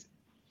great things.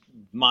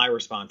 My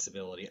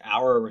responsibility,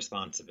 our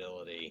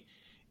responsibility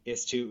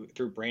is to,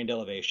 through brand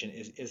elevation,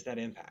 is that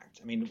impact.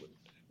 I mean,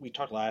 we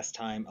talked last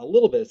time a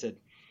little bit, said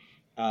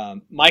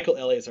Michael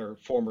Elliott is our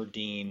former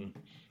dean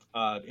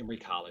of Emory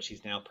College.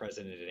 He's now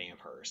president at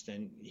Amherst.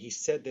 And he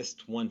said this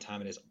one time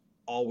and has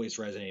always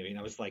resonated.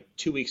 I was like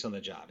 2 weeks on the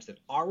job. He said,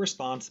 our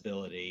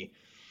responsibility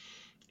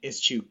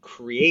is to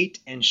create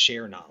and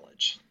share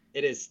knowledge.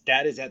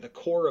 That is at the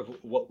core of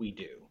what we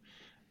do.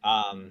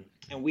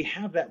 And we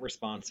have that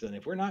responsibility.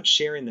 If we're not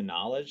sharing the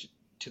knowledge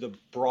to the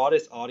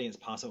broadest audience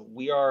possible,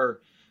 we are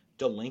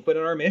delinquent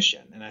in our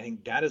mission. And I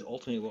think that is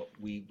ultimately what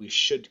we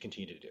should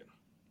continue to do.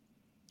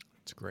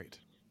 It's great.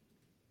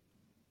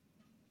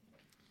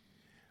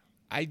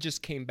 I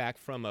just came back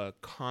from a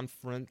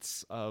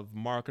conference of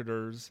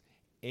marketers,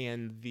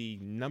 and the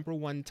number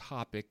one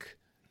topic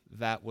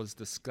that was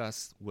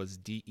discussed was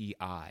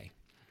DEI,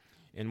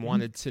 and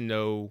wanted to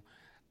know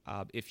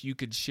if you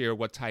could share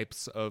what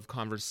types of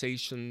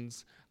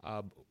conversations,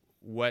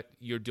 what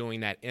you're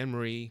doing at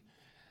Emory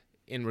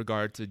in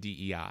regard to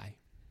DEI.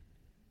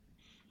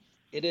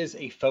 It is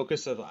a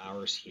focus of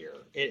ours here,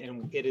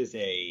 it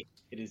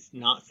is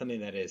not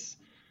something that is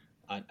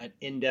an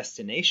in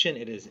destination.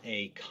 It is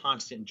a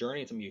constant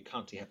journey. It's something you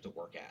constantly have to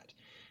work at.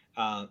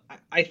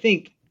 I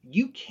think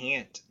you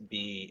can't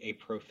be a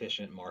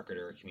proficient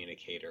marketer or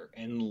communicator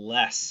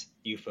unless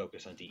you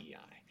focus on DEI,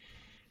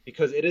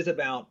 because it is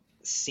about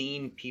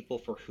seeing people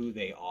for who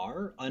they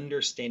are,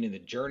 understanding the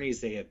journeys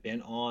they have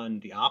been on,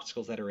 the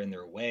obstacles that are in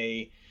their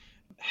way,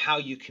 how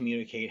you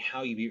communicate,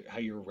 how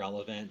you're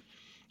relevant.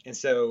 And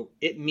so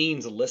it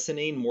means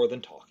listening more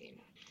than talking.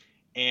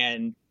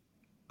 And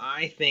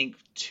I think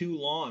too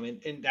long,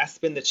 and that's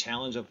been the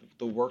challenge of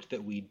the work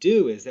that we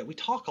do, is that we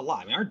talk a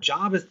lot. I mean, our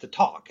job is to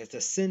talk, is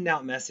to send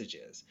out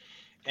messages.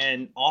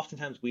 And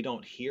oftentimes we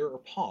don't hear or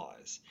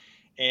pause.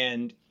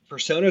 And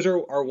personas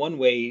are one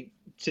way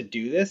to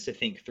do this, to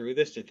think through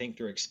this, to think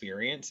through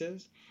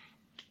experiences.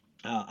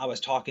 I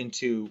was talking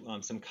to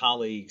some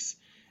colleagues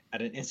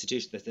at an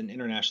institution that's an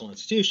international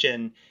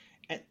institution,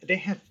 and they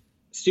have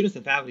students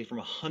and faculty from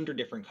 100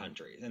 different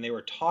countries. And they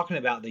were talking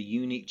about the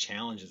unique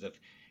challenges of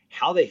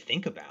how they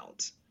think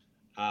about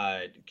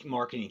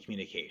marketing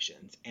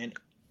communications. And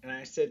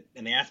I said,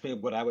 and they asked me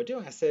what I would do.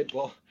 I said,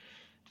 well,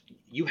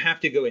 you have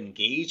to go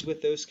engage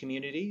with those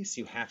communities.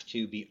 You have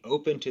to be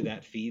open to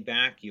that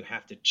feedback. You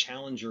have to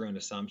challenge your own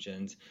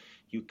assumptions.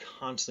 You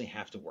constantly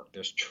have to work.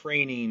 There's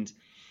trainings,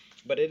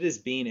 but it is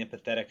being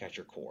empathetic at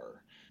your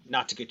core.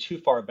 Not to go too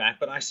far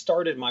back, but I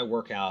started my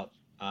work out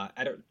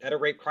at a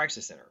rape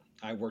crisis center.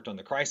 I worked on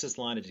the crisis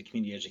line. I did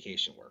community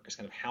education work. It's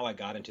kind of how I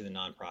got into the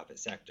nonprofit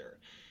sector.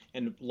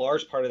 And a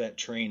large part of that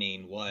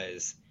training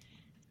was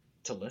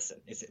to listen.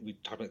 We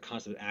talked about the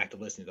concept of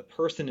active listening. The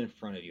person in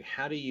front of you,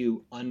 how do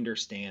you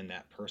understand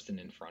that person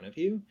in front of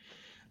you?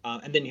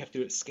 And then you have to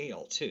do it at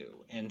scale too.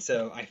 And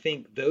so I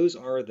think those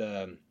are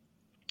the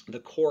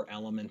core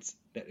elements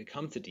that it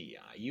comes to DEI.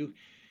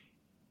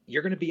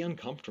 You're going to be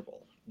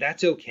uncomfortable.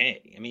 That's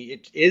okay. I mean,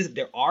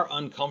 there are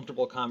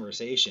uncomfortable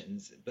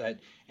conversations,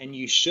 and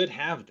you should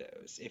have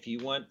those. If you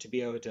want to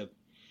be able to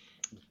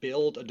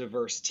build a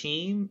diverse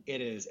team,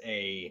 it is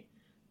a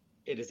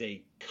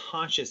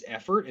conscious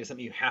effort. It's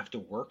something you have to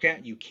work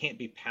at. You can't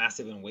be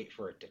passive and wait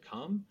for it to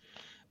come.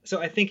 So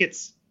I think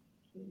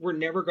we're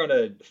never going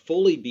to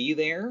fully be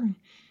there,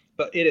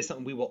 but it is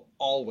something we will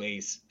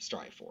always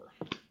strive for.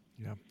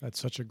 Yeah, that's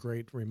such a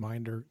great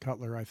reminder,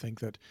 Cutler. I think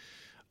that,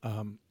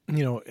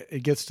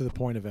 it gets to the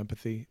point of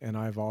empathy, and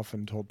I've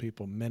often told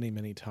people many,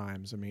 many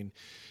times. I mean,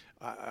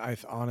 I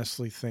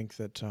honestly think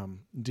that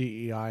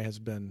DEI has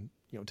been,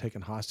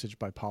 taken hostage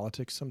by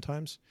politics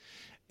sometimes.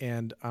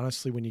 And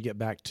honestly, when you get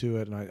back to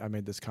it, and I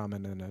made this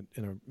comment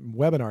in a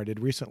webinar I did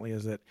recently,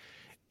 is that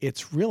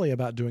it's really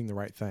about doing the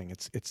right thing.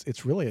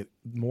 It's really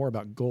more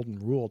about golden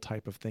rule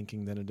type of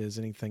thinking than it is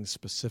anything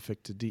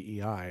specific to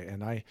DEI.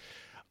 And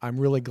I'm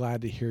really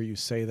glad to hear you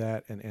say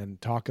that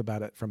and talk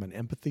about it from an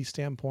empathy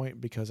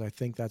standpoint, because I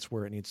think that's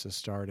where it needs to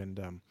start. And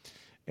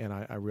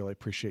I really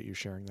appreciate you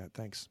sharing that.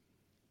 Thanks.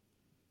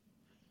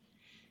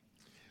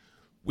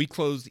 We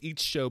close each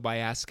show by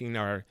asking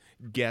our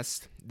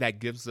guest that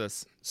gives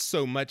us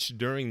so much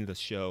during the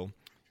show,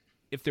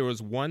 if there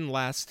was one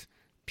last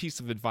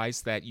piece of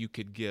advice that you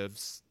could give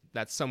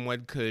that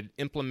someone could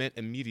implement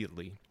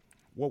immediately,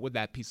 what would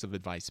that piece of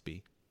advice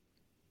be?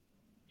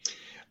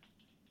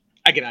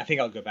 Again, I think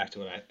I'll go back to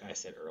what I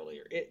said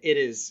earlier. It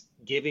is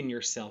giving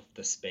yourself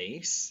the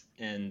space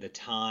and the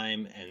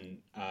time and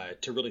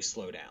to really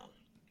slow down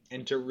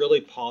and to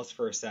really pause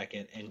for a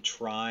second and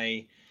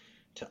try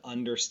to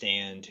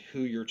understand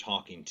who you're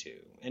talking to.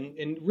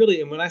 And really,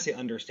 and when I say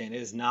understand,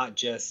 it is not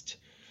just,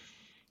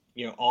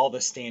 all the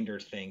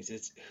standard things.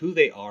 It's who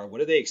they are. What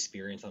do they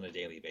experience on a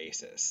daily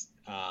basis?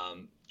 How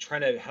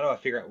do I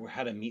figure out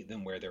how to meet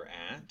them where they're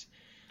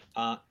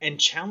at? And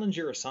challenge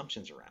your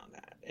assumptions around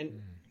that.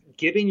 And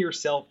giving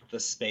yourself the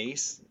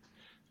space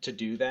to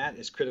do that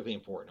is critically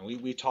important.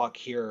 We talk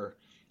here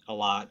a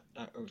lot,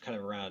 kind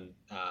of around,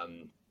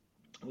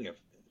 we have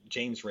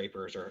James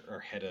Rapers, our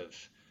head of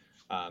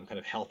kind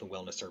of health and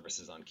wellness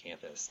services on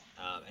campus.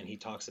 And he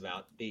talks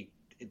about the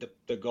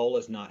goal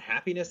is not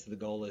happiness. The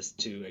goal is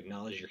to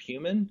acknowledge you're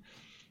human.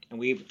 And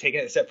we've taken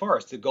it a step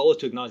farther. The goal is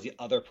to acknowledge the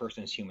other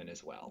person is human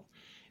as well.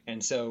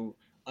 And so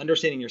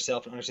understanding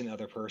yourself and understanding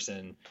the other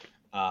person,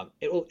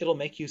 it'll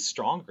make you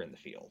stronger in the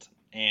field.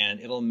 And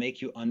it'll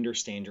make you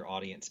understand your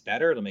audience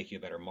better. It'll make you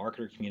a better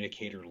marketer,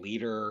 communicator,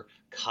 leader,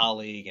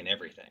 colleague, and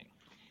everything.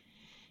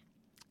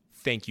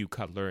 Thank you,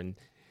 Cutler. And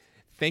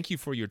thank you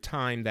for your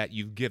time that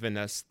you've given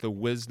us, the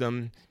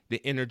wisdom, the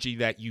energy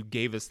that you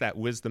gave us that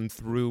wisdom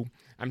through.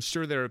 I'm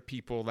sure there are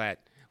people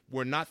that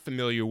were not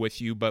familiar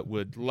with you but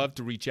would love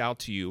to reach out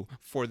to you.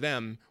 For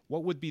them,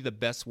 what would be the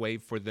best way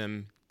for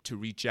them to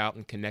reach out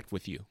and connect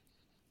with you?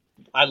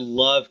 I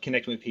love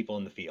connecting with people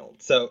in the field.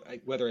 So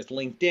whether it's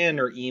LinkedIn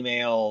or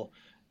email,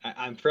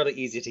 I'm fairly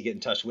easy to get in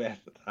touch with.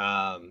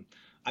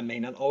 I may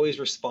not always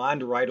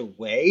respond right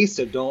away,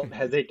 so don't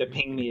hesitate to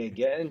ping me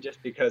again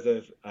just because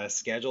of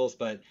schedules.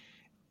 But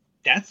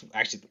that's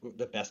actually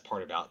the best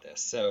part about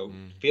this. So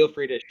feel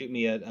free to shoot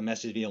me a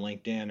message via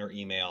LinkedIn or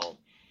email.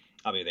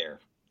 I'll be there.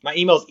 My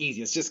email is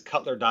easy. It's just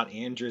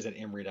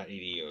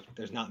cutler.andrews@emory.edu.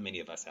 There's not many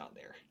of us out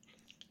there.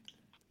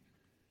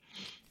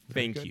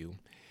 Thank you.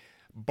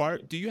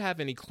 Bart, do you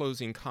have any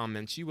closing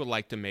comments you would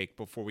like to make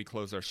before we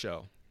close our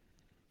show?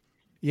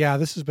 Yeah,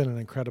 this has been an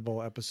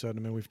incredible episode.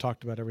 I mean, we've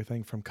talked about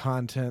everything from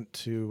content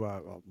to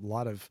a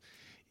lot of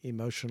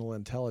emotional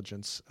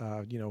intelligence,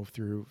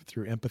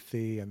 through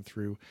empathy and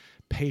through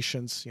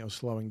patience,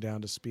 slowing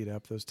down to speed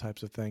up, those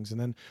types of things.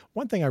 And then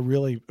one thing I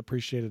really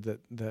appreciated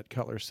that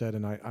Cutler said,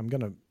 and I'm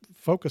going to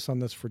focus on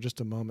this for just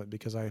a moment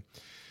because I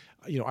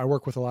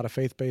work with a lot of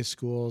faith-based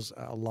schools.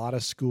 A lot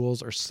of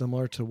schools are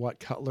similar to what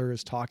Cutler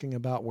is talking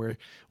about, where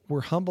we're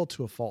humble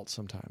to a fault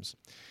sometimes.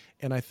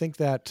 And I think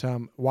that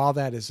while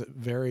that is a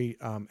very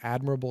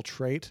admirable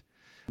trait,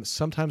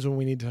 sometimes when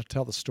we need to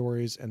tell the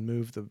stories and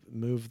move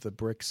the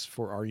bricks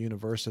for our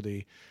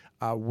university,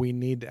 we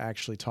need to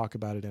actually talk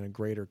about it in a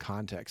greater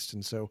context.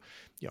 And so,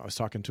 I was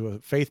talking to a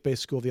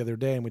faith-based school the other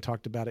day, and we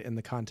talked about it in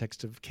the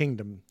context of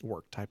kingdom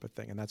work type of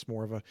thing. And that's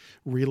more of a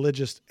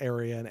religious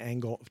area and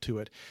angle to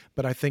it.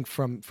 But I think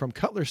from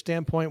Cutler's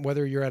standpoint,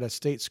 whether you're at a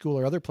state school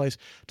or other place,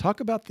 talk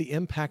about the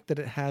impact that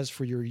it has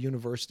for your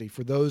university,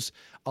 for those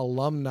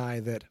alumni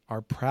that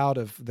are proud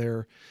of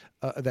their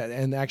that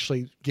and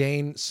actually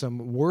gain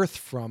some worth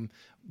from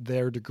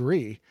their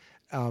degree.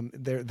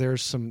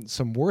 There's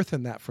some worth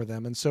in that for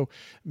them. And so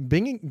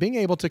being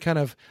able to kind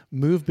of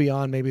move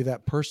beyond maybe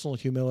that personal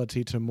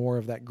humility to more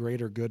of that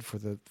greater good for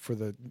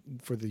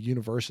the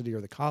university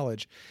or the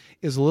college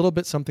is a little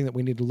bit something that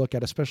we need to look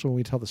at, especially when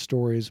we tell the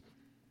stories,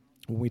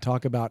 when we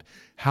talk about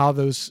how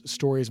those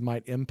stories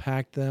might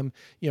impact them.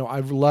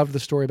 I've loved the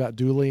story about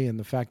Dooley and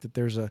the fact that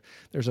there's a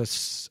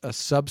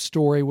sub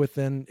story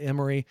within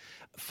Emory.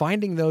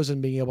 Finding those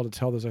and being able to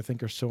tell those, I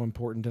think, are so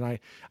important. And I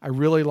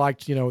really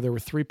liked, there were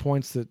 3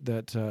 points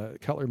that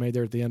Cutler made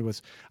there at the end,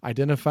 was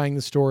identifying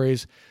the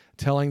stories,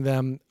 telling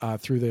them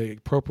through the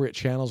appropriate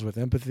channels with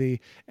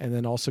empathy, and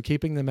then also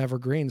keeping them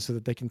evergreen so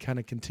that they can kind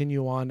of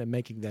continue on and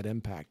making that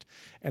impact.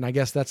 And I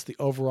guess that's the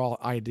overall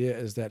idea,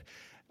 is that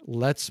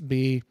let's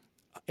be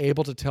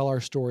able to tell our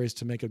stories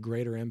to make a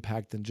greater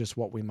impact than just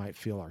what we might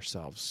feel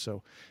ourselves.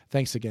 So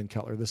thanks again,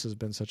 Cutler. This has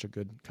been such a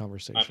good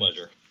conversation. My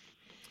pleasure.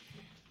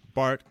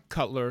 Bart,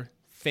 Cutler,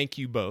 thank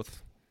you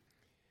both.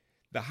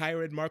 The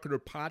Higher Ed Marketer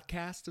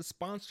podcast is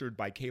sponsored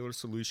by Kaler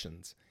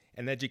Solutions,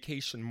 an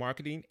education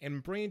marketing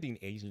and branding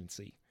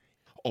agency.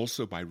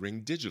 Also by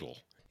Ring Digital,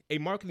 a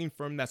marketing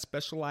firm that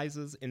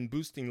specializes in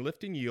boosting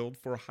lift and yield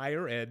for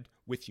higher ed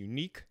with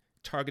unique,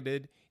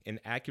 targeted, and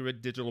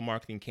accurate digital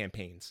marketing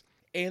campaigns.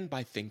 And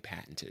by Think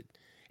Patented,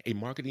 a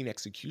marketing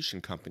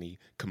execution company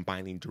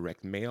combining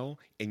direct mail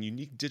and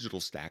unique digital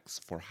stacks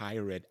for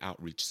higher ed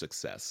outreach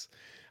success.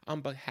 On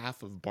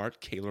behalf of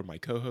Bart Kaler, my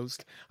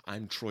co-host,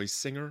 I'm Troy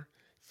Singer.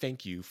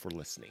 Thank you for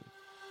listening.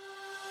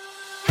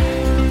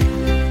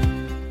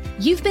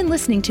 You've been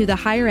listening to The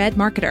Higher Ed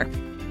Marketer.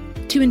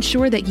 To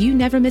ensure that you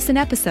never miss an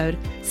episode,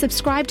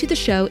 subscribe to the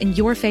show in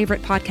your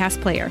favorite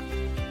podcast player.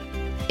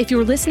 If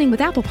you're listening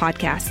with Apple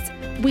Podcasts,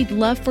 we'd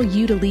love for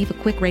you to leave a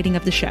quick rating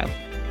of the show.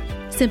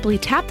 Simply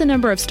tap the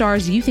number of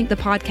stars you think the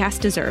podcast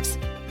deserves.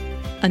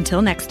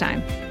 Until next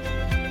time.